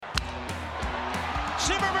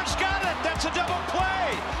Zimmerman's got it. That's a double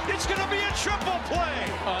play. It's going to be a triple play.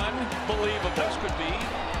 Unbelievable. This could be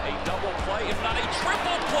a double play, if not a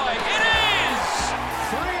triple play. It is!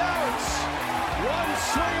 3 outs. One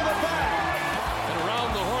swing of the bat. And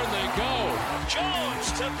around the horn they go. Jones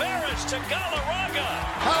to Barris to Galarraga.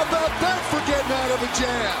 How about that for getting out of a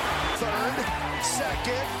jam? Third,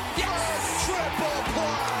 second, yes! Triple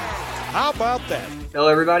play. How about that? Hello,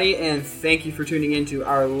 everybody, and thank you for tuning in to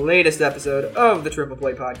our latest episode of the Triple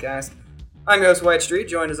Play Podcast. I'm your host, White Street,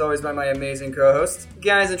 joined as always by my amazing co-hosts.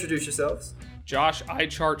 Guys, introduce yourselves. Josh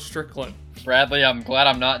iChart Strickland. Bradley, I'm glad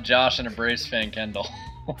I'm not Josh and a Braves fan, Kendall.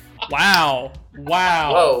 Wow.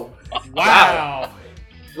 Whoa. Wow.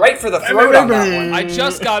 Right for the throat on that one. I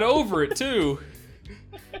just got over it, too.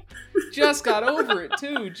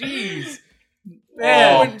 Jeez.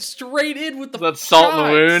 Man, went straight in with the That's salt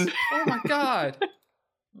in the shots. wound. Oh, my God.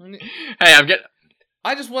 Hey,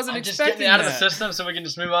 I just wasn't I'm just expecting getting it out of the that. system so we can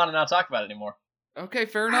just move on and not talk about it anymore. Okay,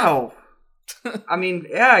 fair enough. Wow. I mean,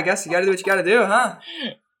 yeah, I guess you gotta do what you gotta do, huh?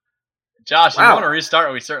 Josh, if Wow. you want to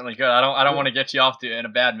restart, we certainly could. I don't want to get you off in a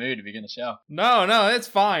bad mood to begin the show. No, it's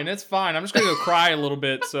fine. I'm just going to go cry a little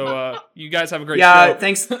bit, so you guys have a great Yeah, show.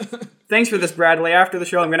 thanks for this, Bradley. After the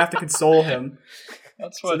show, I'm gonna have to console him.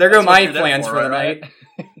 That's So there go that's what my you're there plans for the right? night.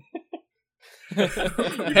 You've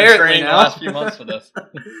been Apparently training the now. last few months for this.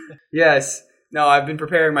 Yes. No, I've been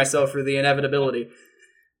preparing myself for the inevitability.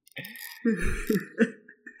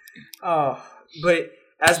 But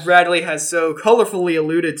as Bradley has so colorfully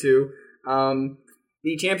alluded to,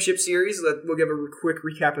 the championship series, we'll give a quick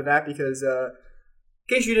recap of that because, in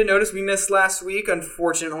case you didn't notice, we missed last week,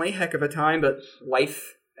 unfortunately. Heck of a time, but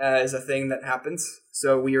life is a thing that happens.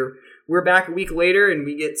 So we're back a week later, and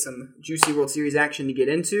we get some juicy World Series action to get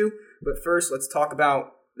into. But first, let's talk about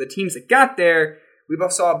the teams that got there. We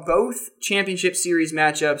both saw both championship series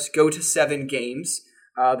matchups go to 7 games.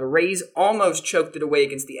 The Rays almost choked it away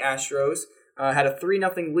against the Astros. Had a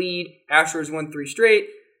 3-0 lead. Astros won 3 straight.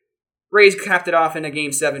 Rays capped it off in a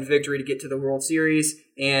Game 7 victory to get to the World Series,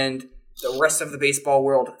 and the rest of the baseball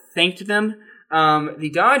world thanked them.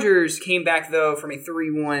 The Dodgers came back, though, from a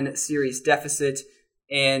 3-1 series deficit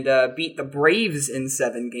and beat the Braves in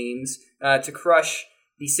 7 games to crush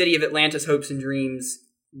the city of Atlanta's hopes and dreams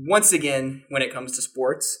once again when it comes to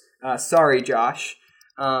sports. Sorry, Josh.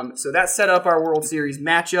 So that set up our World Series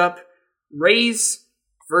matchup, Rays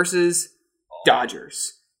versus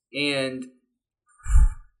Dodgers. And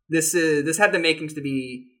this had the makings to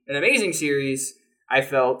be an amazing series, I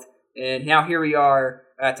felt. And now here we are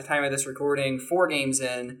at the time of this recording, 4 games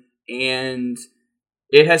in, and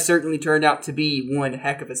it has certainly turned out to be one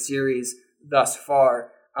heck of a series thus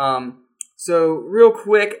far. So real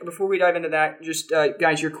quick, before we dive into that, just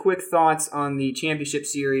guys, your quick thoughts on the championship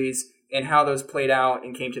series and how those played out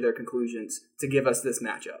and came to their conclusions to give us this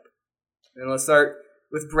matchup. And let's start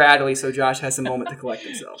with Bradley so Josh has a moment to collect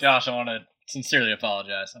himself. Josh, I want to sincerely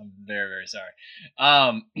apologize. I'm very, very sorry.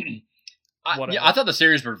 I thought the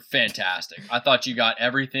series were fantastic. I thought you got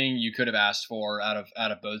everything you could have asked for out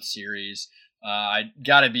of both series. I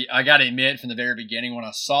gotta admit, from the very beginning, when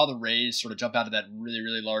I saw the Rays sort of jump out of that really,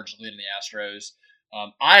 really large lead in the Astros,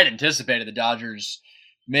 I had anticipated the Dodgers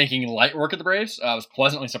making light work of the Braves. I was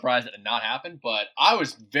pleasantly surprised that it did not happen, but I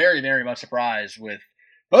was very, very much surprised with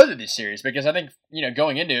both of these series because I think,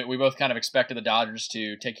 going into it, we both kind of expected the Dodgers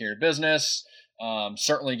to take care of business.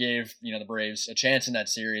 Certainly gave, the Braves a chance in that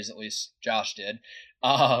series, at least Josh did.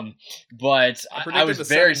 But I was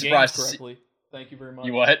very surprised to see. Thank you very much.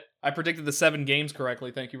 You what? I predicted the 7 games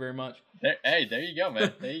correctly. Thank you very much. There you go,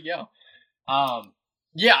 man. There you go.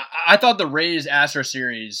 Yeah, I thought the Rays-Astros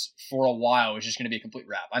series for a while was just going to be a complete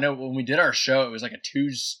wrap. I know when we did our show, it was like a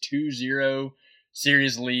 2-0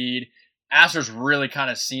 series lead. Astros really kind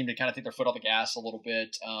of seemed to take their foot off the gas a little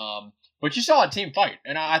bit. But you saw a team fight,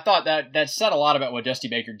 and I thought that said a lot about what Dusty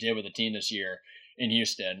Baker did with the team this year in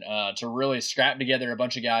Houston to really scrap together a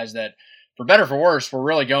bunch of guys that, for better or for worse, were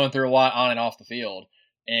really going through a lot on and off the field.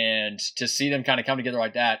 And to see them kind of come together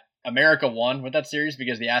like that, America won with that series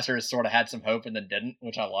because the Astros sort of had some hope and then didn't,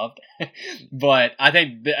 which I loved. But I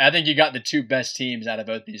think you got the 2 best teams out of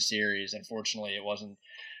both these series. Unfortunately, it wasn't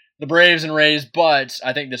the Braves and Rays, but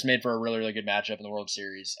I think this made for a really, really good matchup in the World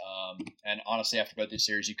Series. And honestly, after both these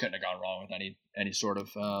series, you couldn't have gone wrong with any sort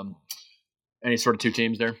of 2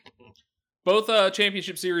 teams there. Both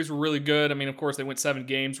championship series were really good. I mean, of course, they went 7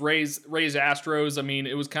 games. Rays Astros, I mean,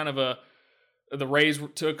 it was kind of the Rays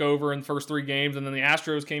took over in the first 3 games, and then the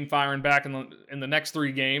Astros came firing back in the next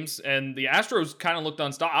 3 games, and the Astros kind of looked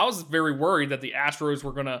unstoppable. I was very worried that the Astros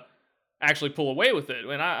were going to actually pull away with it,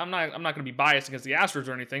 and I'm not going to be biased against the Astros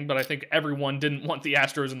or anything, but I think everyone didn't want the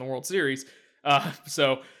Astros in the World Series.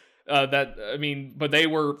 But they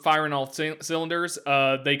were firing all cylinders.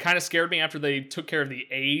 They kind of scared me after they took care of the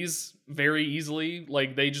A's very easily.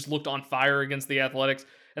 Like, they just looked on fire against the Athletics,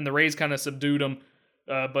 and the Rays kind of subdued them.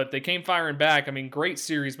 But they came firing back. I mean, great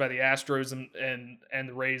series by the Astros and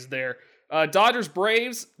the Rays there. Dodgers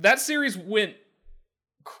Braves, that series went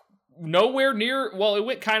nowhere near. Well, it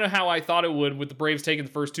went kind of how I thought it would, with the Braves taking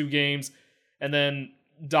the first 2 games, and then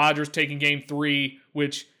Dodgers taking game 3,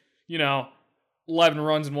 which, 11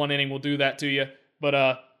 runs in 1 inning will do that to you.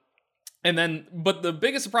 But the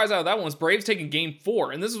biggest surprise out of that one was Braves taking game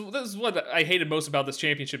 4. And this is what I hated most about this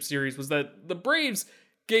championship series, was that the Braves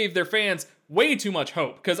gave their fans way too much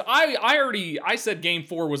hope. Because I said game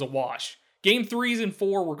 4 was a wash. Game 3s and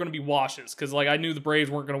 4 were going to be washes. Because I knew the Braves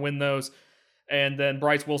weren't going to win those. And then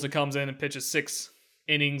Bryce Wilson comes in and pitches 6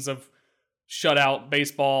 innings of shutout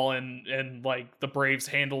baseball, and the Braves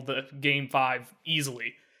handled the game 5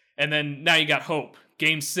 easily. And then now you got hope.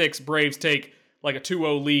 Game 6, Braves take a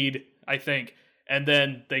 2-0 lead, I think. And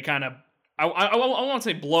then they kind of, I won't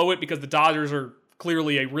say blow it, because the Dodgers are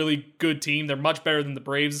clearly a really good team. They're much better than the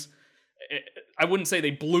Braves. I wouldn't say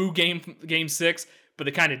they blew game 6, but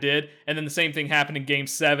they kind of did. And then the same thing happened in game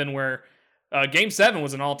 7, where game 7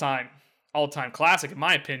 was an all-time classic, in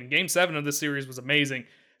my opinion. Game 7 of this series was amazing,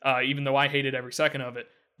 even though I hated every second of it.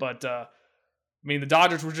 But, the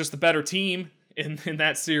Dodgers were just the better team in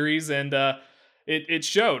that series, and it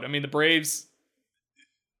showed. The Braves,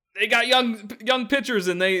 they got young pitchers,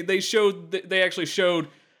 and they actually showed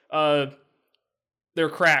their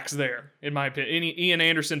cracks there, in my opinion. Ian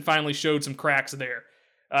Anderson finally showed some cracks there.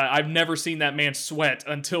 I've never seen that man sweat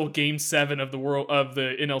until Game 7 of the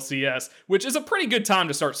NLCS, which is a pretty good time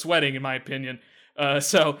to start sweating, in my opinion.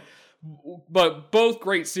 But both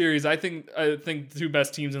great series. I think the 2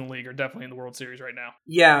 best teams in the league are definitely in the World Series right now.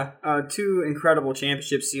 Yeah, 2 incredible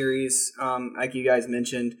championship series, like you guys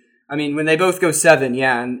mentioned. When they both go 7,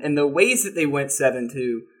 yeah, and the ways that they went 7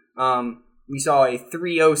 too. We saw a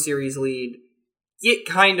 3-0 series lead get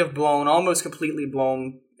kind of blown, almost completely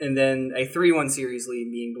blown, and then a 3-1 series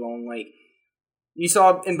lead being blown. You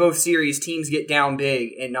saw in both series, teams get down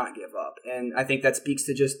big and not give up. And I think that speaks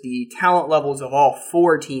to just the talent levels of all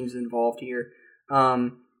 4 teams involved here.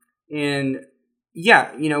 And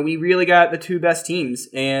yeah, we really got the 2 best teams.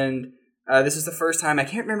 And this is the first time, I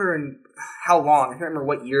can't remember in how long, I can't remember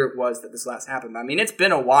what year it was that this last happened. It's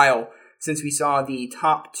been a while since we saw the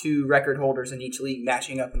top 2 record holders in each league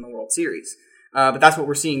matching up in the World Series. But that's what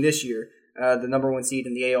we're seeing this year. The number 1 seed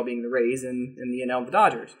in the AL being the Rays, and the NL the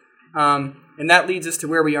Dodgers. And that leads us to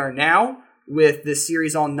where we are now, with this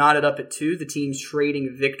series all knotted up at 2, the teams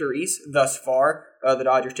trading victories thus far. The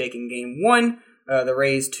Dodgers taking game 1, the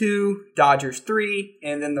Rays 2, Dodgers 3,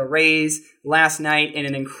 and then the Rays last night in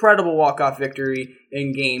an incredible walk-off victory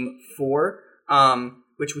in game 4,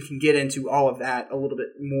 which we can get into all of that a little bit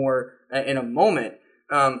more in a moment.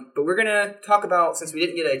 But we're going to talk about, since we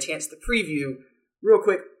didn't get a chance to preview, real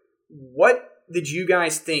quick, what did you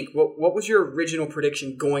guys think? What was your original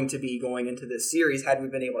prediction going to be going into this series had we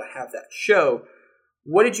been able to have that show?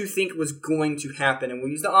 What did you think was going to happen? And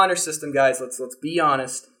we'll use the honor system, guys. Let's be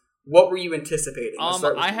honest. What were you anticipating?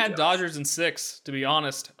 I had Dodgers in 6, to be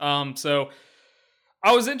honest. So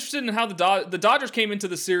I was interested in how the Dodgers came into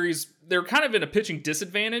the series. They were kind of in a pitching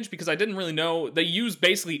disadvantage because I didn't really know. They used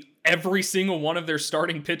basically every single one of their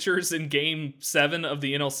starting pitchers in Game 7 of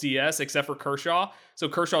the NLCS except for Kershaw. So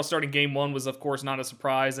Kershaw starting Game 1 was, of course, not a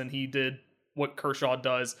surprise, and he did what Kershaw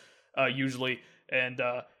does usually, and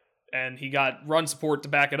he got run support to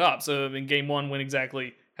back it up. So in Game 1 went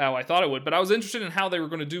exactly how I thought it would. But I was interested in how they were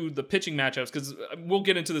going to do the pitching matchups, because we'll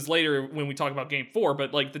get into this later when we talk about Game 4.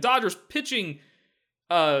 But the Dodgers pitching,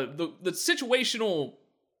 the situational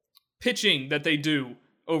pitching that they do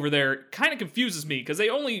over there kind of confuses me, because they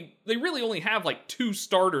really only have 2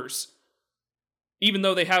 starters, even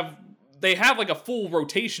though they have a full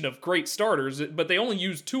rotation of great starters, but they only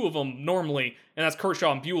use 2 of them normally, and that's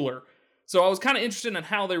Kershaw and Buehler. So I was kind of interested in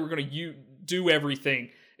how they were going to do everything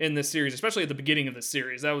in this series, especially at the beginning of the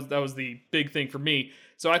series. That was the big thing for me.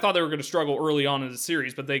 So I thought they were going to struggle early on in the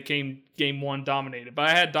series, but they came Game 1 dominated. But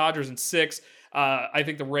I had Dodgers in 6. I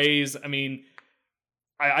think the Rays,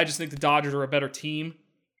 I just think the Dodgers are a better team.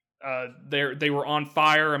 They were on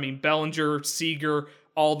fire. Bellinger, Seager,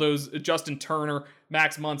 all those, Justin Turner,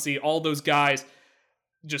 Max Muncy, all those guys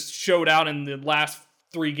just showed out in the last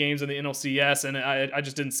 3 games of the NLCS, and I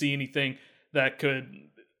just didn't see anything that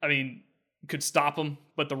could stop them.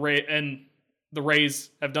 But the Rays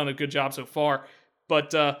have done a good job so far.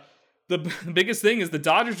 But the biggest thing is the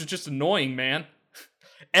Dodgers are just annoying, man.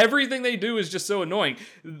 Everything they do is just so annoying.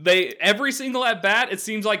 Every single at bat, it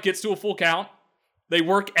seems like gets to a full count. They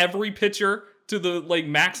work every pitcher to the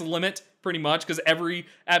max limit pretty much because every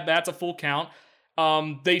at bat's a full count.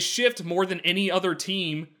 They shift more than any other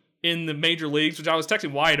team in the major leagues, which I was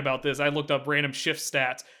texting Wyatt about this. I looked up random shift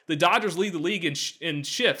stats. The Dodgers lead the league in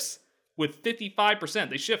shifts with 55%.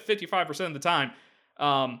 They shift 55% of the time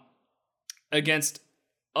against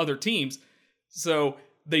other teams. So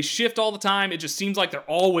they shift all the time. It just seems like they're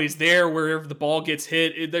always there wherever the ball gets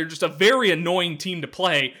hit. They're just a very annoying team to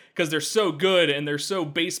play because they're so good and they're so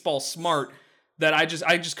baseball smart that I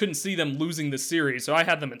just couldn't see them losing this series. So I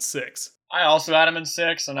had them in 6. I also had them in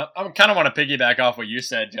 6, and I kind of want to piggyback off what you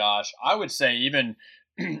said, Josh. I would say even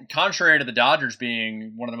contrary to the Dodgers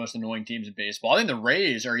being one of the most annoying teams in baseball, I think the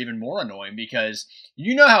Rays are even more annoying because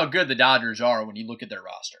you know how good the Dodgers are when you look at their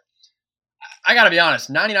roster. I got to be honest,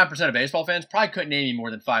 99% of baseball fans probably couldn't name you more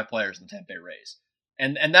than 5 players in the Tampa Bay Rays.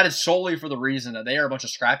 And that is solely for the reason that they are a bunch of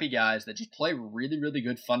scrappy guys that just play really, really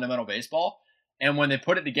good fundamental baseball. And when they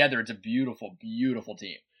put it together, it's a beautiful, beautiful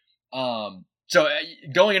team. So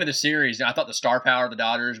going into the series, I thought the star power of the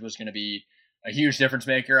Dodgers was going to be a huge difference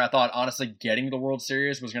maker. I thought, honestly, getting to the World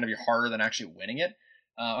Series was going to be harder than actually winning it.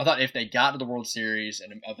 I thought if they got to the World Series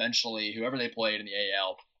and eventually whoever they played in the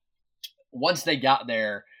AL, once they got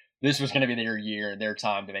there, this was going to be their year, their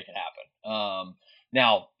time to make it happen.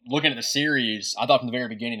 Now, looking at the series, I thought from the very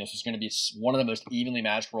beginning this was going to be one of the most evenly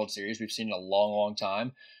matched World Series we've seen in a long, long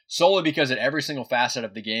time, solely because at every single facet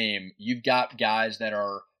of the game, you've got guys that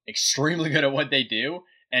are extremely good at what they do,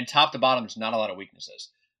 and top to bottom, there's not a lot of weaknesses.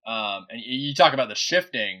 And you talk about the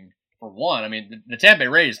shifting, for one. I mean, the Tampa Bay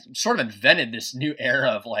Rays sort of invented this new era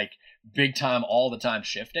of big time, all the time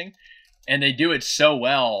shifting, and they do it so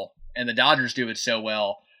well, and the Dodgers do it so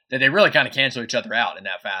well, that they really kind of cancel each other out in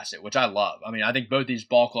that facet, which I love. I mean, I think both these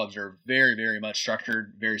ball clubs are very, very much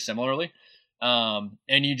structured very similarly. And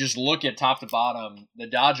you just look at top to bottom, the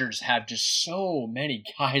Dodgers have just so many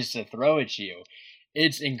guys to throw at you.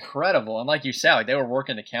 It's incredible. And like you said, they were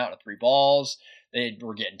working the count of 3 balls. They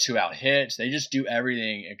were getting 2-out hits. They just do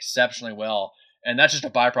everything exceptionally well. And that's just a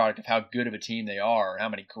byproduct of how good of a team they are and how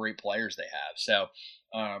many great players they have. So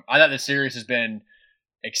I thought this series has been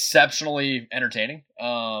exceptionally entertaining.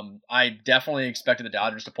 I definitely expected the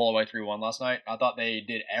Dodgers to pull away 3-1 last night. I thought they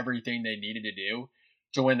did everything they needed to do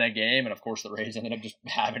to win that game, and of course the Rays ended up just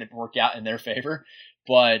having it work out in their favor.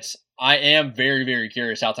 But I am very, very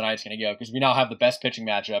curious how tonight's going to go because we now have the best pitching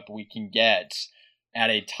matchup we can get at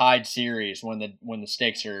a tied series when the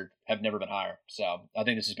stakes have never been higher. So I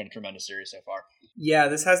think this has been a tremendous series so far. Yeah,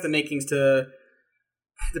 this has the makings to,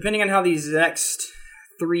 depending on how these next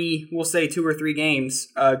 3, we'll say 2 or 3 games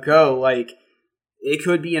go, it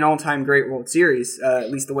could be an all-time great World Series,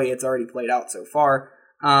 at least the way it's already played out so far.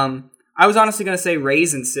 I was honestly going to say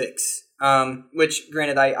Rays in 6, which,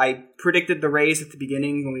 granted, I predicted the Rays at the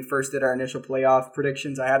beginning when we first did our initial playoff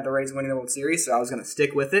predictions. I had the Rays winning the World Series, so I was going to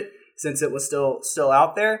stick with it since it was still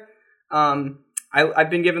out there. I've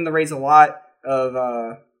been giving the Rays a lot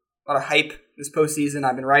of hype this postseason.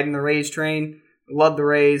 I've been riding the Rays train. Love the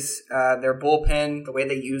Rays. Their bullpen, the way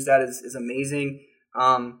they use that is amazing.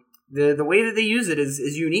 The way that they use it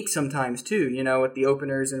is unique sometimes too, with the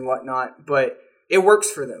openers and whatnot, but it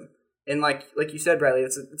works for them. And like you said, Bradley,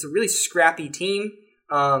 it's a really scrappy team.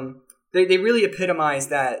 They really epitomize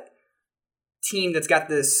that team that's got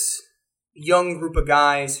this young group of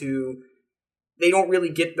guys who they don't really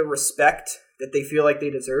get the respect that they feel like they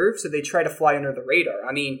deserve, so they try to fly under the radar.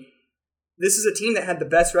 I mean, this is a team that had the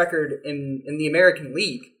best record in the American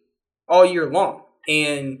League all year long,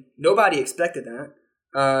 and nobody expected that.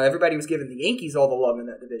 Everybody was giving the Yankees all the love in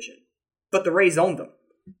that division, but the Rays owned them.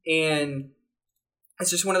 And it's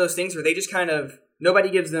just one of those things where they just nobody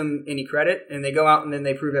gives them any credit, and they go out and then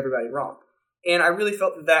they prove everybody wrong. And I really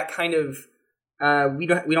felt that kind of we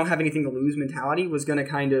don't have anything to lose mentality was going to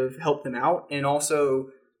kind of help them out. And also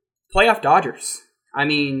playoff Dodgers. I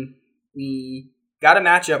mean, we got a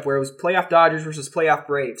matchup where it was playoff Dodgers versus playoff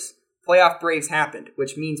Braves. Playoff Braves happened,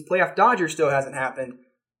 which means playoff Dodgers still hasn't happened.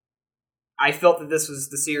 I felt that this was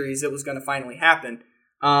the series that was going to finally happen.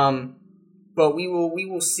 But we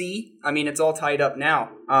will see. I mean, it's all tied up now,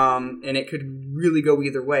 and it could really go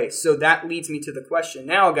either way. So that leads me to the question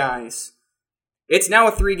now, guys. It's now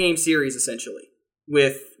a 3-game series, essentially,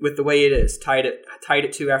 with the way it is, tied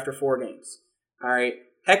at 2 after 4 games. All right,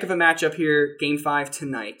 heck of a matchup here, Game 5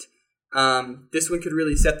 tonight. This one could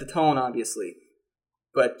really set the tone, obviously.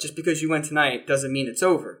 But just because you win tonight doesn't mean it's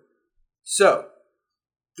over. So,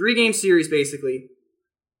 3-game series, basically.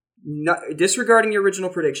 Disregarding your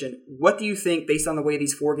original prediction, what do you think, based on the way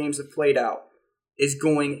these 4 games have played out, is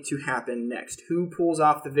going to happen next? Who pulls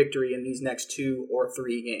off the victory in these next 2 or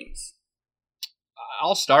 3 games?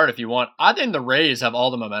 I'll start if you want. I think the Rays have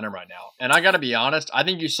all the momentum right now. And I got to be honest, I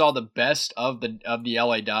think you saw the best of the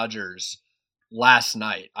LA Dodgers last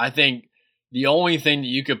night. I think the only thing that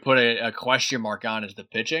you could put a question mark on is the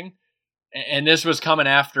pitching. And this was coming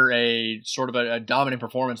after a sort of a dominant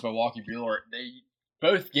performance by Walker Buehler.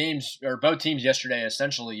 Both teams yesterday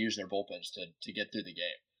essentially used their bullpens to get through the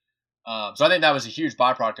game. So I think that was a huge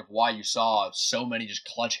byproduct of why you saw so many just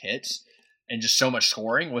clutch hits and just so much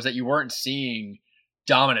scoring, was that you weren't seeing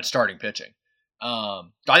dominant starting pitching. I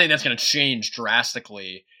think that's going to change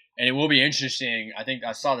drastically, and it will be interesting. I think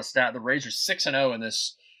I saw the stat: the Rays are 6-0 in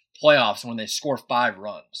this playoffs when they score 5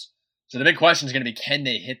 runs. So the big question is going to be, can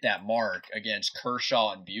they hit that mark against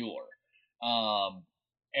Kershaw and Buehler?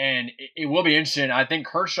 And it will be interesting. I think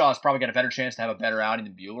Kershaw's probably got a better chance to have a better outing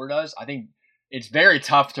than Buehler does. I think it's very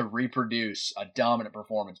tough to reproduce a dominant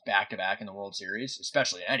performance back-to-back in the World Series,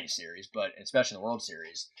 especially any series, but especially in the World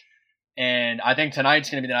Series. And I think tonight's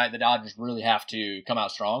going to be the night the Dodgers really have to come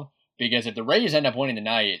out strong, because if the Rays end up winning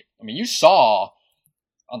tonight, I mean, you saw,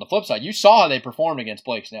 on the flip side, you saw how they performed against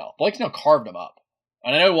Blake Snell. Blake Snell carved them up.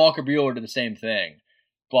 And I know Walker Buehler did the same thing,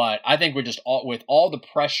 but I think with all the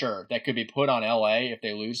pressure that could be put on LA if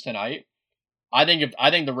they lose tonight, I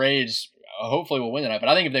think the Rays hopefully will win tonight. But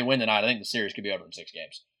I think if they win tonight, I think the series could be over in 6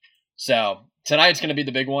 games. So tonight's going to be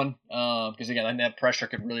the big one, because again, I think that pressure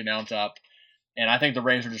could really mount up, and I think the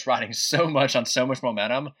Rays are just riding so much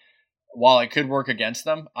momentum. While it could work against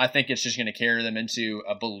them, I think it's just going to carry them into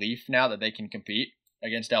a belief now that they can compete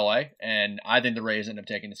against LA, and I think the Rays end up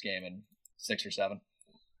taking this game in 6 or 7.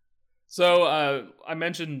 So I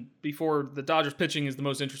mentioned before, the Dodgers pitching is the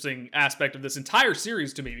most interesting aspect of this entire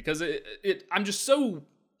series to me, because I'm just so,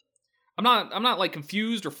 I'm not like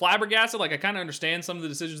confused or flabbergasted. Like, I kind of understand some of the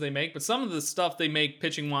decisions they make, but some of the stuff they make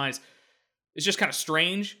pitching wise is just kind of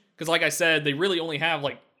strange, because like I said, they really only have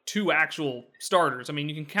like 2 actual starters. I mean,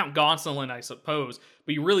 you can count Gonsolin, I suppose,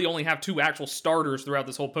 but you really only have 2 actual starters throughout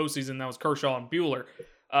this whole postseason. That was Kershaw and Buehler.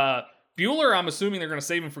 Buehler, I'm assuming they're going to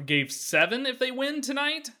save him for Game 7 if they win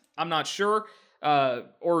tonight. I'm not sure.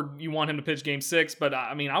 Or you want him to pitch Game 6, but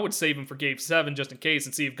I mean, I would save him for Game 7 just in case,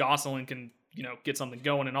 and see if Gonsolin can, get something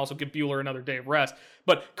going, and also give Buehler another day of rest.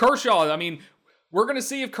 But Kershaw, I mean, we're going to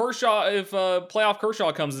see if playoff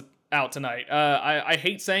Kershaw comes out tonight. I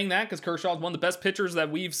hate saying that, because Kershaw is one of the best pitchers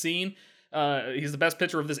that we've seen. He's the best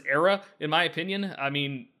pitcher of this era, in my opinion. I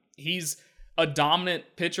mean, he's a dominant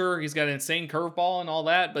pitcher. He's got an insane curveball and all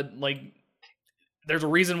that, but like, there's a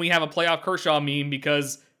reason we have a playoff Kershaw meme,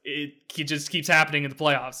 because he just keeps happening in the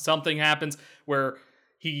playoffs. Something happens where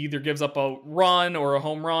he either gives up a run or a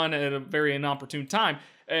home run at a very inopportune time,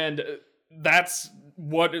 and that's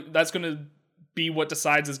going to be what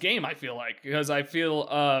decides this game, I feel like, because I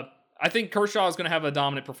think Kershaw is going to have a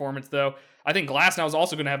dominant performance, though. I think Glasnow is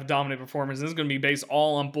also going to have a dominant performance. This is going to be based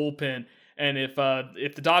all on bullpen, and if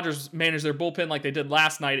the Dodgers manage their bullpen like they did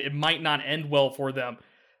last night, it might not end well for them.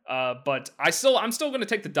 But I'm still going to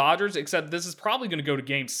take the Dodgers, except this is probably going to go to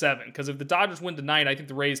Game 7, because if the Dodgers win tonight, I think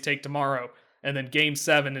the Rays take tomorrow, and then Game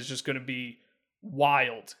 7 is just going to be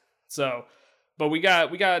wild. So, but we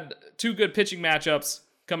got 2 good pitching matchups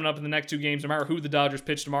coming up in the next 2 games, no matter who the Dodgers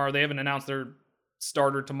pitch tomorrow. They haven't announced their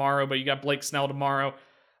starter tomorrow, but you got Blake Snell tomorrow,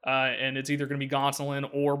 and it's either going to be Gonsolin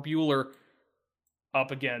or Buehler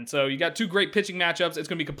up again. So you got 2 great pitching matchups. It's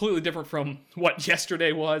going to be completely different from what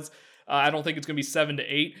yesterday was. I don't think it's going to be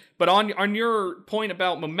 7-8. But on your point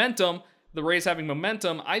about momentum, the Rays having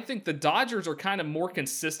momentum, I think the Dodgers are kind of more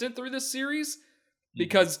consistent through this series,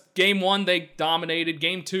 because Game 1 they dominated.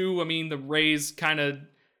 Game 2, I mean, the Rays kind of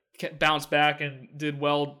bounced back and did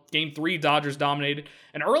well. Game 3, Dodgers dominated.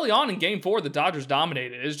 And early on in Game 4, the Dodgers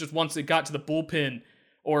dominated. It's just once it got to the bullpen,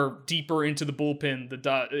 or deeper into the bullpen,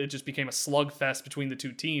 it just became a slugfest between the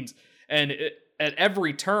 2 teams. And at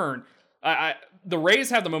every turn, the Rays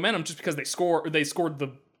have the momentum just because they scored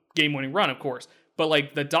the game-winning run, of course. But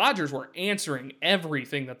like, the Dodgers were answering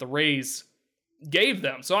everything that the Rays gave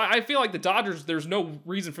them. So I feel like the Dodgers, there's no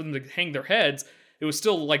reason for them to hang their heads. It was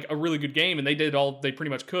still like a really good game, and they did all they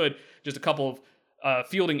pretty much could. Just a couple of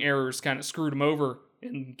fielding errors kind of screwed them over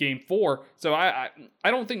in Game 4. So I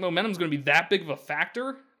don't think momentum is going to be that big of a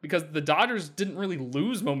factor, because the Dodgers didn't really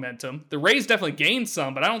lose momentum. The Rays definitely gained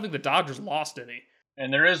some, but I don't think the Dodgers lost any.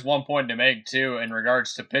 And there is one point to make, too, in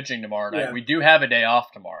regards to pitching tomorrow night. Yeah. We do have a day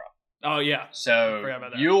off tomorrow. Oh, yeah. So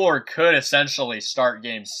Buehler could essentially start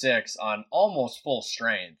Game 6 on almost full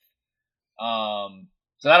strength. So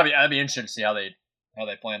that'd be interesting to see how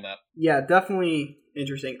they plan that. Yeah, definitely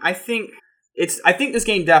interesting. I think I think this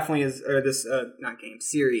game definitely is, or this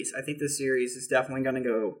series. I think this series is definitely going to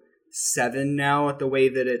go 7 now at the way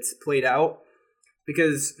that it's played out,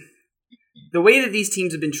 because the way that these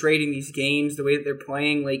teams have been trading these games, the way that they're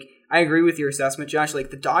playing, like, I agree with your assessment, Josh.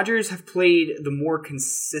 Like, the Dodgers have played the more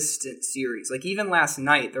consistent series. Like, even last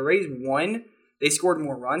night, the Rays won. They scored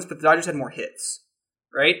more runs, but the Dodgers had more hits,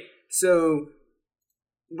 right? So,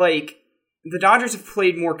 like, the Dodgers have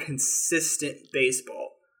played more consistent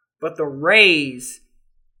baseball, but the Rays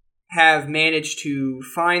have managed to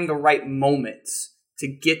find the right moments to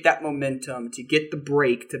get that momentum, to get the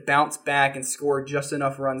break, to bounce back and score just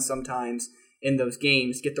enough runs sometimes in those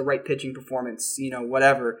games, get the right pitching performance,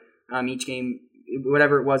 whatever, each game,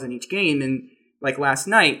 whatever it was in each game. And like last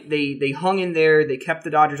night, they hung in there, they kept the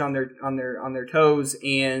Dodgers on their toes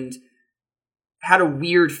and had a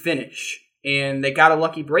weird finish. And they got a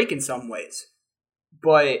lucky break in some ways.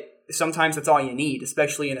 But sometimes that's all you need,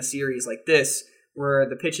 especially in a series like this, where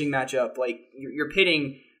the pitching matchup, like, you're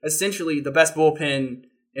pitting essentially the best bullpen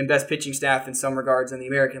and best pitching staff in some regards in the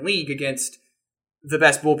American League against the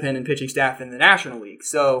best bullpen and pitching staff in the National League.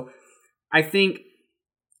 So I think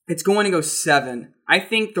it's going to go 7. I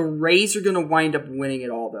think the Rays are going to wind up winning it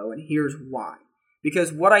all, though, and here's why.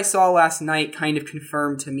 Because what I saw last night kind of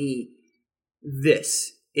confirmed to me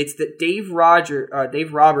this. It's that Dave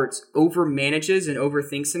Roberts overmanages and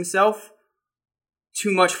overthinks himself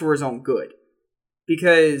too much for his own good.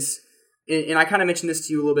 Because, and I kind of mentioned this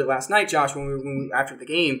to you a little bit last night, Josh, when we after the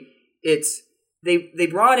game, it's they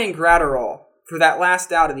brought in Gratterall for that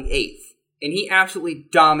last out of the 8th, and he absolutely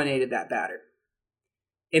dominated that batter.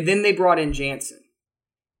 And then they brought in Jansen.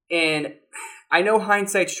 And I know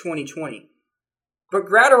hindsight's 20/20, but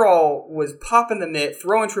Gratterall was popping the mitt,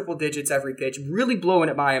 throwing triple digits every pitch, really blowing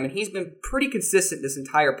it by him, and he's been pretty consistent this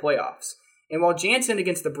entire playoffs. And while Jansen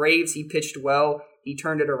against the Braves, he pitched well, he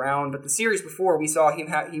turned it around, but the series before, we saw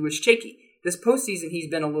he was shaky. This postseason, he's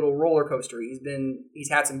been a little roller coaster. He's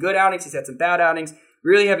had some good outings, he's had some bad outings.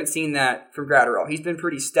 Really haven't seen that from Gratterall. He's been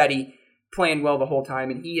pretty steady, playing well the whole time,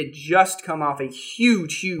 and he had just come off a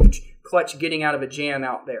huge clutch getting out of a jam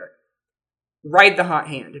out there. Ride the hot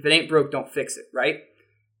hand. If it ain't broke, don't fix it, right?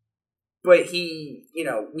 But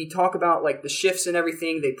we talk about like the shifts and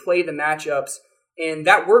everything, they play the matchups, and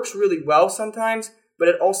that works really well sometimes, but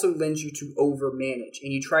it also lends you to overmanage,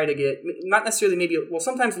 and you try to get, not necessarily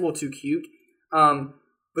sometimes a little too cute,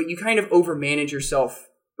 but you kind of overmanage yourself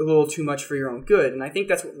a little too much for your own good, and I think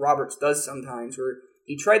that's what Roberts does sometimes, where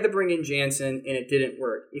he tried to bring in Jansen, and it didn't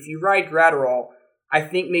work. If you ride Gratterall, I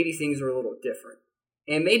think maybe things are a little different.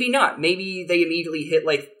 And maybe not. Maybe they immediately hit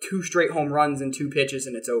like 2 straight home runs in 2 pitches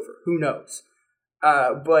and it's over. Who knows?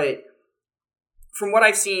 But from what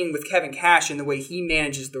I've seen with Kevin Cash and the way he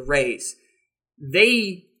manages the Rays,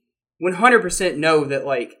 they 100% know that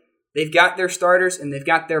like they've got their starters and they've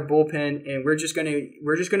got their bullpen, and we're just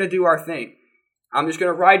gonna do our thing. I'm just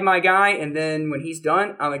gonna ride my guy, and then when he's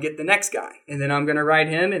done, I'm gonna get the next guy, and then I'm gonna ride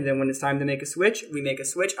him, and then when it's time to make a switch, we make a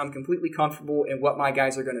switch. I'm completely comfortable in what my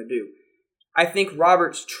guys are gonna do. I think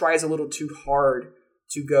Roberts tries a little too hard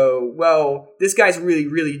to go, well, this guy's really,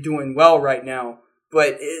 really doing well right now,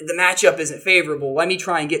 but the matchup isn't favorable. Let me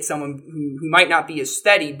try and get someone who might not be as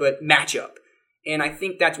steady, but match up. And I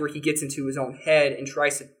think that's where he gets into his own head and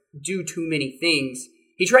tries to do too many things.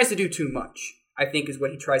 He tries to do too much, I think, is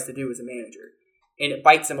what he tries to do as a manager. And it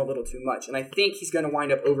bites him a little too much. And I think he's going to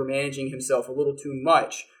wind up overmanaging himself a little too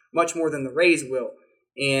much more than the Rays will.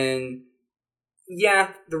 And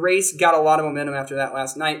yeah, the Rays got a lot of momentum after that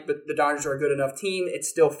last night, but the Dodgers are a good enough team. It's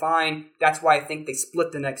still fine. That's why I think they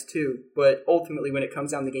split the next 2. But ultimately, when it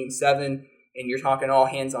comes down to Game 7, and you're talking all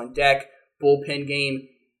hands on deck, bullpen game,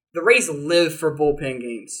 the Rays live for bullpen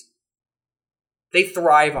games. They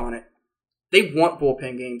thrive on it. They want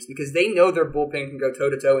bullpen games because they know their bullpen can go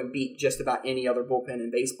toe-to-toe and beat just about any other bullpen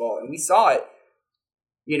in baseball. And we saw it.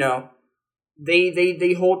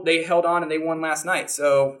 They held on and they won last night.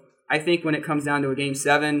 So I think when it comes down to a Game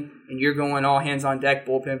 7 and you're going all hands on deck,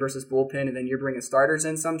 bullpen versus bullpen, and then you're bringing starters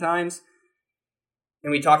in sometimes,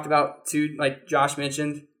 and we talked about, too, like Josh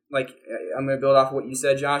mentioned, like I'm going to build off of what you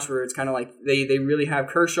said, Josh, where it's kind of like they really have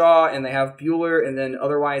Kershaw and they have Buehler, and then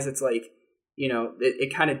otherwise it's like,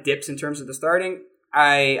 it kind of dips in terms of the starting.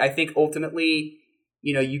 I think ultimately,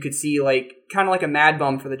 you could see like kind of like a mad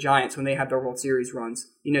bum for the Giants when they had their World Series runs.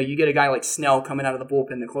 You get a guy like Snell coming out of the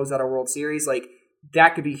bullpen to close out a World Series, like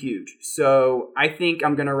that could be huge. So I think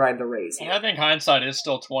I'm going to ride the Rays. And I think hindsight is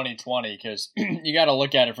still 20/20 because you got to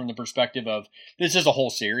look at it from the perspective of this is a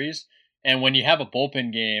whole series. And when you have a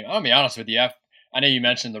bullpen game, I'll be honest with you, I know you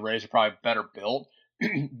mentioned the Rays are probably better built,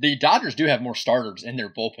 the Dodgers do have more starters in their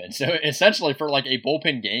bullpen. So essentially for like a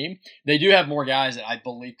bullpen game, they do have more guys that I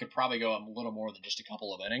believe could probably go a little more than just a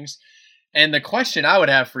couple of innings. And the question I would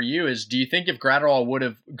have for you is, do you think if Graterol would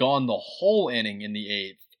have gone the whole inning in the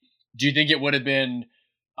 8th, do you think it would have been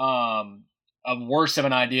a worse of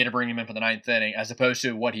an idea to bring him in for the 9th inning as opposed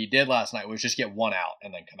to what he did last night, which just get one out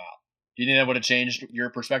and then come out? Do you think that would have changed your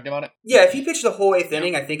perspective on it? Yeah, if he pitched the whole 8th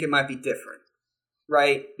inning, I think it might be different,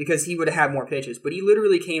 right? Because he would have had more pitches. But he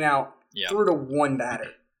literally came out, threw to one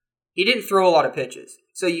batter. He didn't throw a lot of pitches.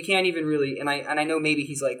 So you can't even really, and I know maybe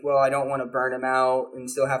he's like, well, I don't want to burn him out and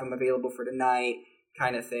still have him available for tonight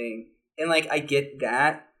kind of thing. And like, I get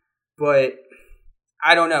that, but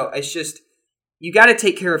I don't know. It's just, you got to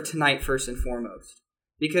take care of tonight first and foremost.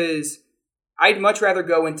 Because I'd much rather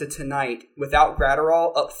go into tonight without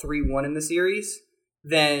Graterol up 3-1 in the series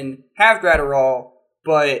than have Graterol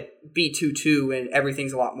but be 2-2 and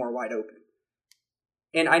everything's a lot more wide open.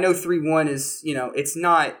 And I know 3-1 is, it's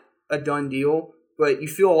not a done deal, but you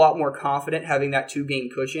feel a lot more confident having that 2-game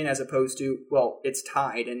cushion as opposed to, well, it's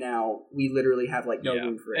tied and now we literally have no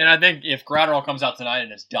room for it. And I think if Graterol comes out tonight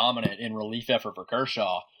and is dominant in relief effort for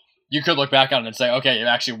Kershaw, you could look back on it and say, okay, it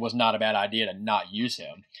actually was not a bad idea to not use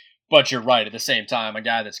him. But you're right, at the same time, a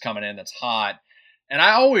guy that's coming in that's hot. And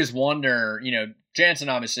I always wonder, Jansen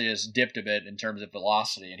obviously has dipped a bit in terms of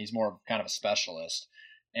velocity, and he's more kind of a specialist.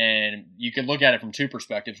 And you can look at it from two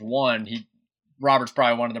perspectives. One, Roberts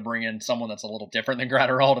probably wanted to bring in someone that's a little different than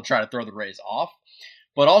Graterol to try to throw the Rays off.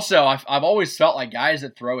 But also, I've always felt like guys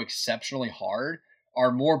that throw exceptionally hard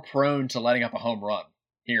are more prone to letting up a home run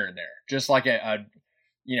here and there. Just like a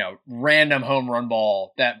random home run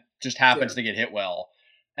ball that just happens to get hit well.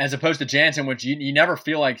 As opposed to Jansen, which you never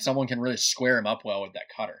feel like someone can really square him up well with that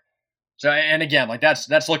cutter. So, and again,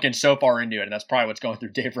 that's looking so far into it, and that's probably what's going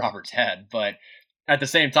through Dave Roberts' head. But at the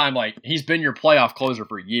same time, he's been your playoff closer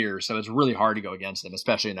for years, so it's really hard to go against him,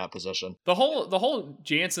 especially in that position. The whole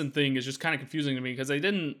Jansen thing is just kind of confusing to me because he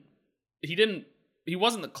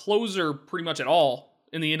wasn't the closer pretty much at all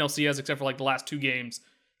in the NLCS except for the last 2 games.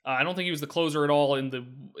 I don't think he was the closer at all in the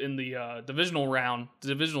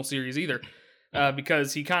divisional series either.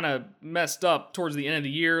 Because he kind of messed up towards the end of the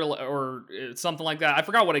year or something like that. I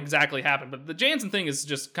forgot what exactly happened, but the Jansen thing is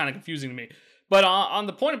just kind of confusing to me. But on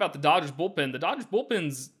the point about the Dodgers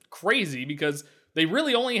bullpen's crazy because they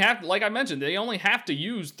really only have, like I mentioned, they only have to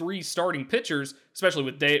use 3 starting pitchers, especially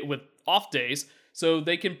with off days, so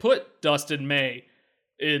they can put Dustin May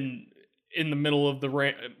in the middle of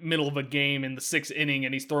a game in the 6th inning,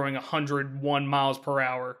 and he's throwing 101 miles per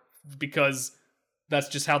hour because that's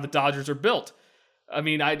just how the Dodgers are built. I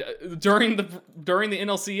mean, during the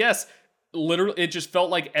NLCS, literally, it just felt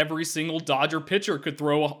like every single Dodger pitcher could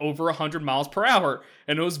throw over 100 miles per hour,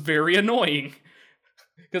 and it was very annoying.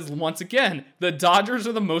 Because once again, the Dodgers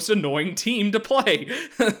are the most annoying team to play.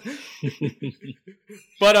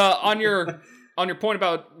 But on your point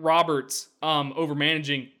about Roberts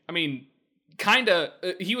overmanaging, I mean,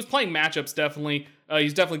 he was playing matchups definitely.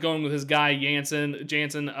 He's definitely going with his guy Jansen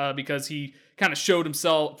because he kind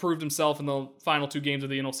of proved himself in the final 2 games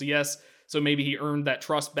of the NLCS. So maybe he earned that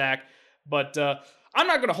trust back. But I'm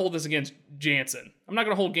not going to hold this against Jansen. I'm not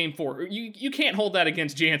going to hold Game 4. You can't hold that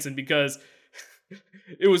against Jansen because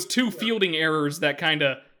it was 2 fielding errors that kind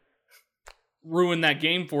of ruined that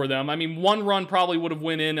game for them. I mean, 1 run probably would have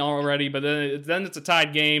went in already, but then it's a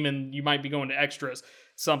tied game and you might be going to extras,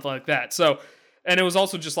 something like that. So, and it was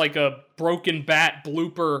also just like a broken bat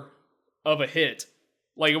blooper of a hit.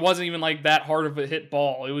 It wasn't even that hard of a hit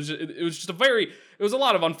ball. It was just a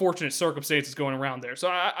lot of unfortunate circumstances going around there. So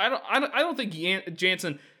I don't think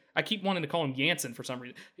Jansen. I keep wanting to call him Jansen for some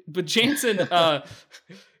reason, but Jansen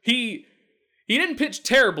he didn't pitch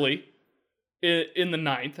terribly in the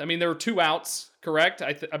 9th. I mean, there were 2 outs, correct?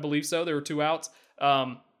 I believe so. There were 2 outs.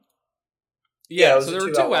 So there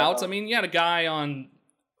were 2 outs. I mean, you had a guy on,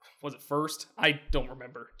 was it first? I don't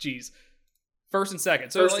remember. Jeez. First and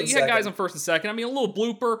second. So you had guys on first and second. I mean, a little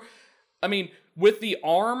blooper. I mean, with the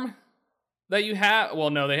arm that you have, well,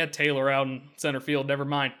 no, they had Taylor out in center field. Never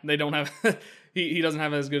mind. They don't have, he doesn't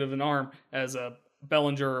have as good of an arm as a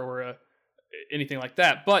Bellinger or anything like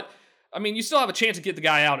that. But, I mean, you still have a chance to get the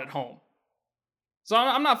guy out at home. So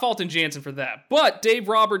I'm not faulting Jansen for that. But Dave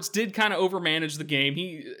Roberts did kind of overmanage the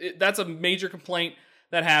game. That's a major complaint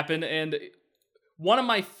that happened. And one of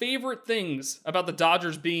my favorite things about the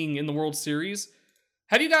Dodgers being in the World Series,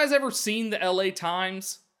 have you guys ever seen the LA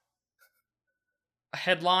Times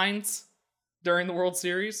headlines during the World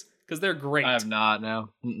Series? Because they're great. I have not, no.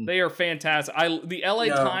 They are fantastic. The LA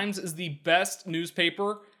Times is the best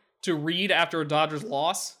newspaper to read after a Dodgers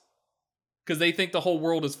loss because they think the whole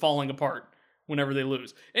world is falling apart whenever they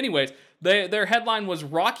lose. Anyways, their headline was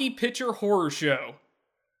Rocky Pitcher Horror Show.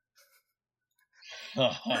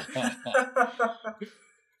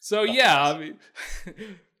 So yeah, I mean,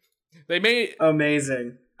 they made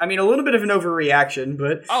amazing. I mean, a little bit of an overreaction,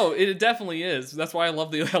 but it definitely is. That's why I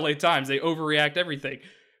love the LA Times. They overreact everything.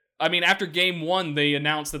 I mean, after game 1, they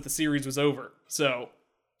announced that the series was over. So,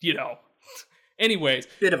 anyways,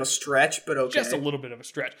 bit of a stretch, but okay, just a little bit of a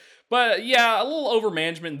stretch. But yeah, a little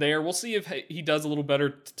overmanagement there. We'll see if he does a little better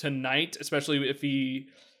tonight, especially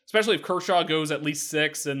if Kershaw goes at least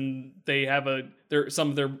 6 and they have some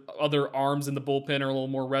of their other arms in the bullpen are a little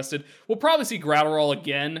more rested. We'll probably see Gratterall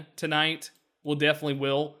again tonight. We'll definitely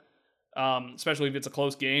will, especially if it's a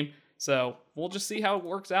close game. So we'll just see how it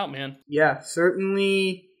works out, man. Yeah,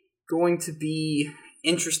 certainly going to be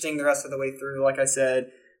interesting the rest of the way through. Like I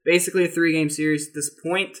said, basically a 3-game series at this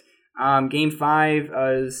point. Game 5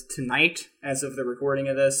 is tonight as of the recording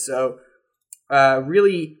of this. So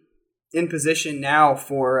really in position now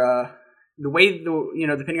for the way,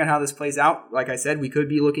 depending on how this plays out, like I said, we could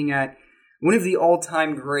be looking at one of the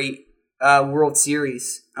all-time great World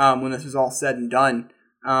Series when this is all said and done.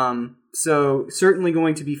 So certainly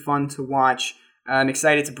going to be fun to watch. I'm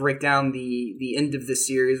excited to break down the end of this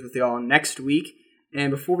series with y'all next week. And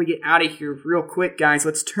before we get out of here, real quick, guys,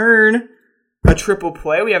 let's turn a triple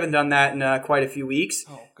play. We haven't done that in quite a few weeks.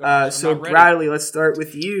 Oh, gosh, so Bradley, let's start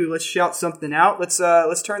with you. Let's shout something out. Let's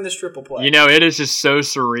turn this triple play. It is just so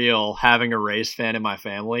surreal having a Rays fan in my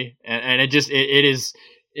family, and it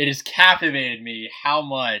has captivated me how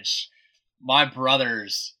much my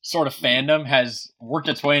brother's sort of fandom has worked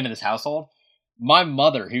its way into this household. My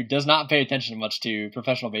mother, who does not pay attention much to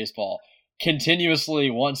professional baseball, continuously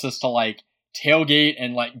wants us to tailgate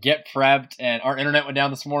and get prepped. And our internet went down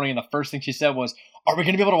this morning, and the first thing she said was, "Are we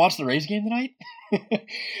going to be able to watch the Rays game tonight?"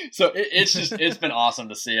 So it's been awesome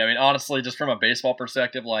to see. I mean, honestly, just from a baseball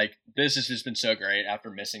perspective, this has just been so great after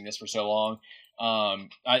missing this for so long.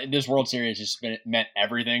 This World Series just meant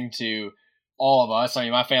everything to all of us. I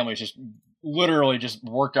mean, my family's just literally just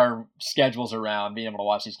worked our schedules around being able to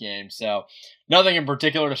watch these games. So nothing in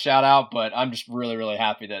particular to shout out, but I'm just really, really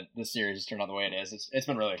happy that this series has turned out the way it is. It's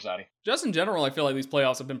been really exciting. Just in general, I feel like these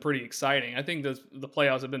playoffs have been pretty exciting. I think the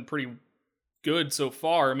playoffs have been pretty good so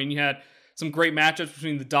far. I mean, you had some great matchups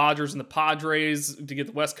between the Dodgers and the Padres to get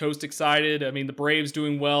the West Coast excited. I mean, the Braves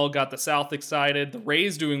doing well, got the South excited. The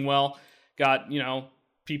Rays doing well, got,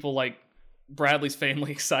 people like Bradley's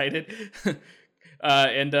family excited.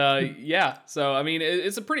 Yeah, so I mean,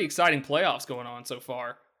 it's a pretty exciting playoffs going on so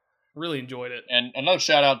far. Really enjoyed it. And another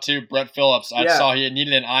shout out to Brett Phillips. I saw he had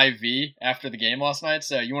needed an IV after the game last night.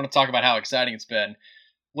 So you want to talk about how exciting it's been.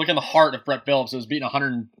 Look in the heart of Brett Phillips. It was beating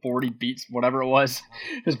 140 beats, whatever it was.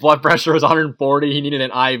 His blood pressure was 140. He needed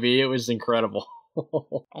an IV. It was incredible.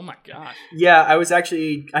 Oh my gosh. Yeah,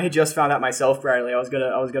 I had just found out myself, Bradley. I was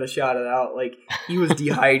gonna shout it out. He was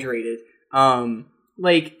dehydrated.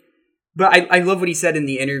 But I love what he said in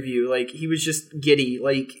the interview. He was just giddy.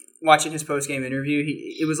 Watching his post-game interview,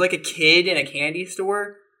 it was like a kid in a candy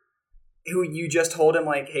store who you just told him,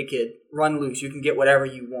 hey, kid, run loose. You can get whatever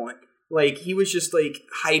you want. He was just,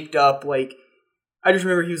 hyped up. I just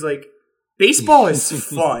remember he was like, baseball is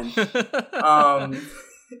fun.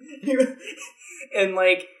 And,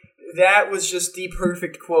 that was just the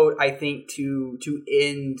perfect quote, I think, to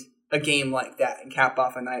end a game like that and cap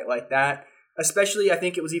off a night like that. Especially, I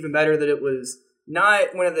think it was even better that it was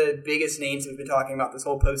not one of the biggest names we've been talking about this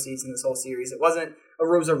whole postseason, this whole series. It wasn't a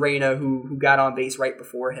Rosarena who got on base right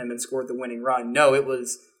before him and scored the winning run. No, it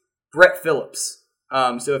was Brett Phillips.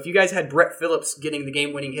 So if you guys had Brett Phillips getting the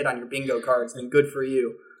game-winning hit on your bingo cards, then good for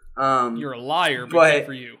you. You're a liar, but good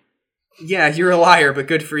for you. Yeah, you're a liar, but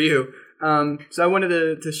good for you. So I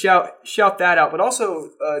wanted to shout that out, but also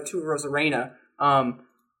to Rosarena.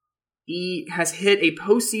 He has hit a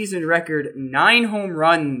postseason record 9 home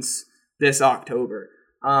runs this October.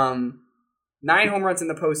 9 home runs in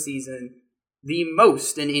the postseason, the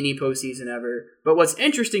most in any postseason ever. But what's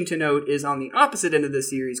interesting to note is on the opposite end of the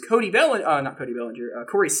series, Corey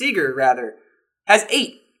Seager, rather, has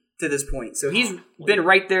 8 to this point. So he's been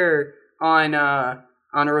right there on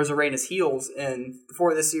Rosarena's heels. And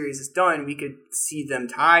before this series is done, we could see them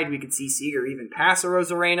tied. We could see Seager even pass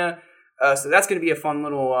Rosarena. So that's going to be a fun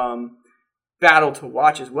little battle to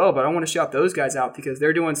watch as well. But I want to shout those guys out because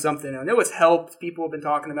they're doing something. I know it's helped. People have been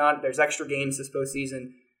talking about it. There's extra games this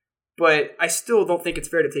postseason. But I still don't think it's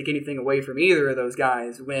fair to take anything away from either of those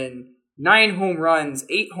guys when 9 home runs,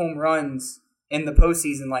 8 home runs in the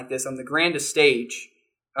postseason like this on the grandest stage,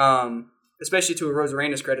 especially to a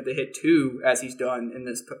Rosarena's credit, they hit 2 as he's done in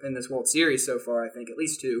this World Series so far, I think, at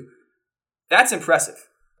least 2. That's impressive.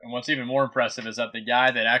 And what's even more impressive is that the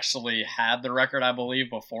guy that actually had the record, I believe,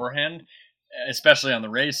 beforehand, especially on the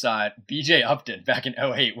Rays side, B.J. Upton back in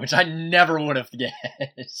 2008, which I never would have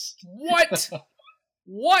guessed. What?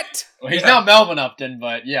 What? Well, he's not Melvin Upton,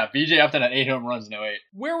 but yeah, B.J. Upton had 8 home runs in 2008.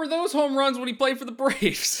 Where were those home runs when he played for the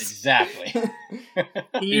Braves? Exactly.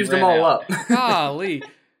 He used them all up. Golly.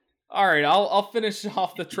 All right, I'll finish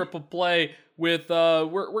off the triple play with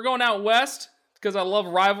we're going out west because I love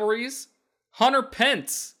rivalries. Hunter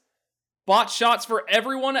Pence bought shots for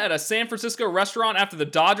everyone at a San Francisco restaurant after the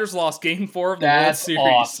Dodgers lost Game 4 of the World Series.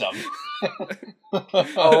 Awesome.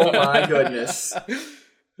 Oh my goodness.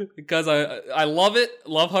 Because I love it.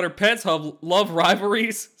 Love Hunter Pence. Love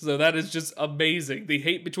rivalries. So that is just amazing. The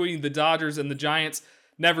hate between the Dodgers and the Giants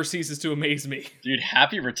never ceases to amaze me. Dude,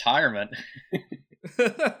 happy retirement.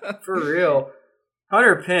 For real.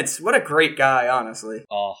 Hunter Pence, what a great guy, honestly.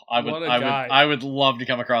 Oh, I would love to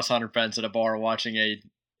come across Hunter Pence at a bar watching a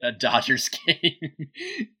Dodgers game.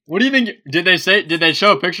 What do you think? Did they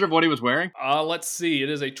show a picture of what he was wearing? Let's see. It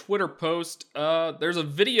is a Twitter post. There's a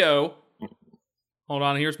video. Hold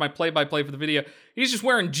on, here's my play-by-play for the video. He's just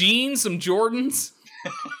wearing jeans, some Jordans.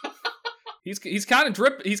 He's kind of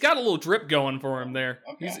drip. He's got a little drip going for him there.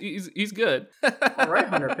 Okay. He's good. All right,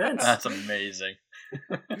 Hunter Pence. That's amazing.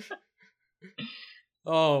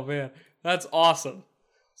 Oh man, that's awesome.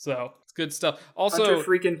 So it's good stuff. Also, Hunter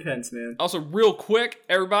freaking Pence, man. Also, real quick,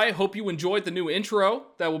 everybody, hope you enjoyed the new intro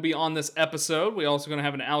that will be on this episode. We're also going to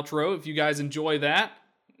have an outro. If you guys enjoy that,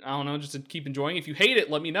 I don't know, just to keep enjoying. If you hate it,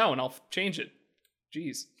 let me know and I'll change it.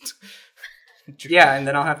 Jeez. Yeah, and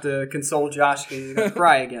then I'll have to console Josh because he's gonna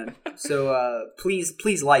cry again. So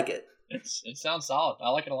please like it. It sounds solid. I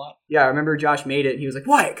like it a lot. Yeah, I remember Josh made it and he was like,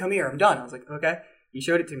 "Wyatt, come here, I'm done." I was like, "Okay." He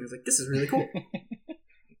showed it to me. I was like, "This is really cool."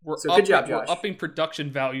 Good job, Josh. We're upping production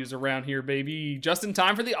values around here, baby. Just in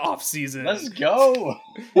time for the off season. Let's go.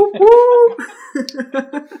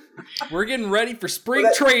 We're getting ready for spring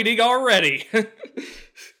trading already.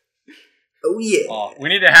 Oh yeah. Oh, we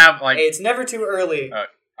need to have like. Hey, it's never too early.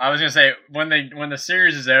 I was gonna say when the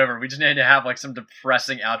series is over, we just need to have like some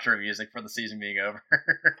depressing outro music for the season being over.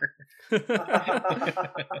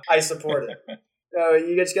 I support it. No,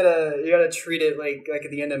 you gotta treat it like at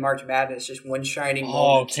the end of March Madness, just one shining moment.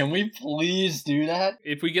 Oh, can we please do that?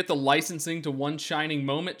 If we get the licensing to one shining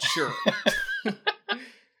moment, sure.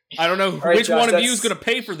 I don't know right, which Josh, one of you is going to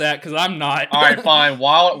pay for that, because I'm not. All right, fine.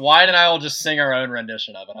 Wyatt and I will just sing our own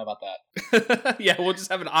rendition of it. How about that? Yeah, we'll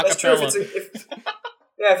just have an That's true.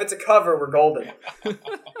 If it's a cover, we're golden.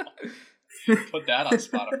 Put that on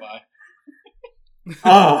Spotify.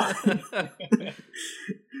 Oh.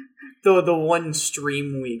 the one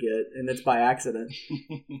stream we get, and it's by accident.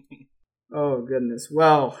 Oh, goodness.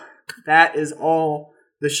 Well, that is all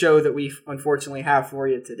the show that we unfortunately have for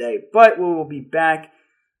you today. But we will be back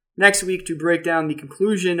next week to break down the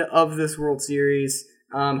conclusion of this World Series.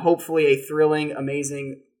 Hopefully a thrilling,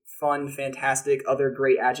 amazing, fun, fantastic, other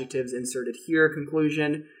great adjectives inserted here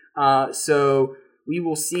conclusion. So we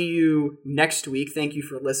will see you next week. Thank you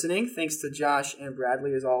for listening. Thanks to Josh and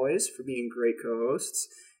Bradley, as always, for being great co-hosts.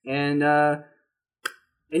 And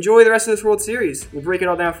enjoy the rest of this World Series. We'll break it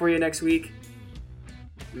all down for you next week.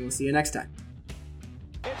 And we'll see you next time.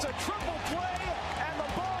 It's a